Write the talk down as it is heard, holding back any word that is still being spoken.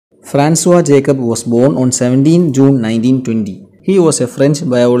Francois Jacob was born on 17 June 1920. He was a French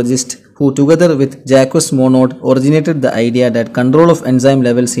biologist who, together with Jacques Monod, originated the idea that control of enzyme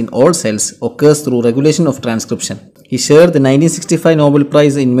levels in all cells occurs through regulation of transcription. He shared the 1965 Nobel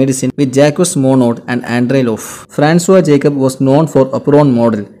Prize in Medicine with Jacques Monod and André Loff. Francois Jacob was known for operon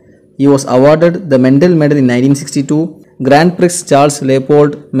model. He was awarded the Mendel Medal in 1962, Grand Prix Charles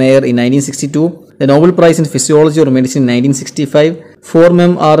Leopold Mayer in 1962, the Nobel Prize in Physiology or Medicine in 1965, 4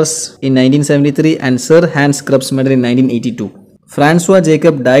 MMRs in 1973 and Sir Hans Krebs Medal in 1982. Francois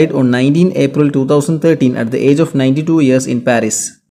Jacob died on 19 April 2013 at the age of 92 years in Paris.